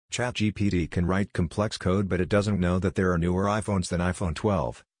ChatGPT can write complex code, but it doesn't know that there are newer iPhones than iPhone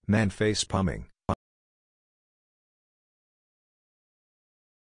 12. Man face palming.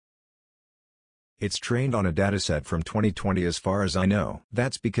 It's trained on a dataset from 2020 as far as I know.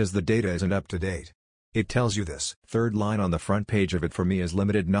 That's because the data isn't up to date. It tells you this. Third line on the front page of it for me is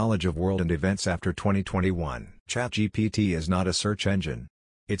limited knowledge of world and events after 2021. ChatGPT is not a search engine.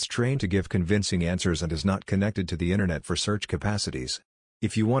 It's trained to give convincing answers and is not connected to the internet for search capacities.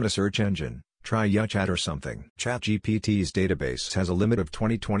 If you want a search engine, try YaChat or something. ChatGPT's database has a limit of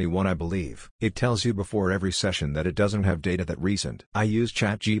 2021, I believe. It tells you before every session that it doesn't have data that recent. I use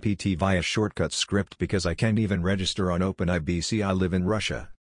ChatGPT via shortcut script because I can't even register on OpenIBC. I live in Russia.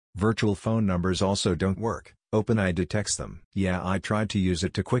 Virtual phone numbers also don't work. OpenAI detects them. Yeah, I tried to use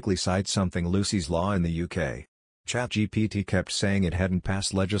it to quickly cite something Lucy's Law in the UK. ChatGPT kept saying it hadn't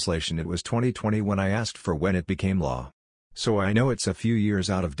passed legislation. It was 2020 when I asked for when it became law. So I know it's a few years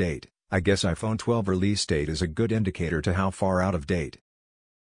out of date. I guess iPhone 12 release date is a good indicator to how far out of date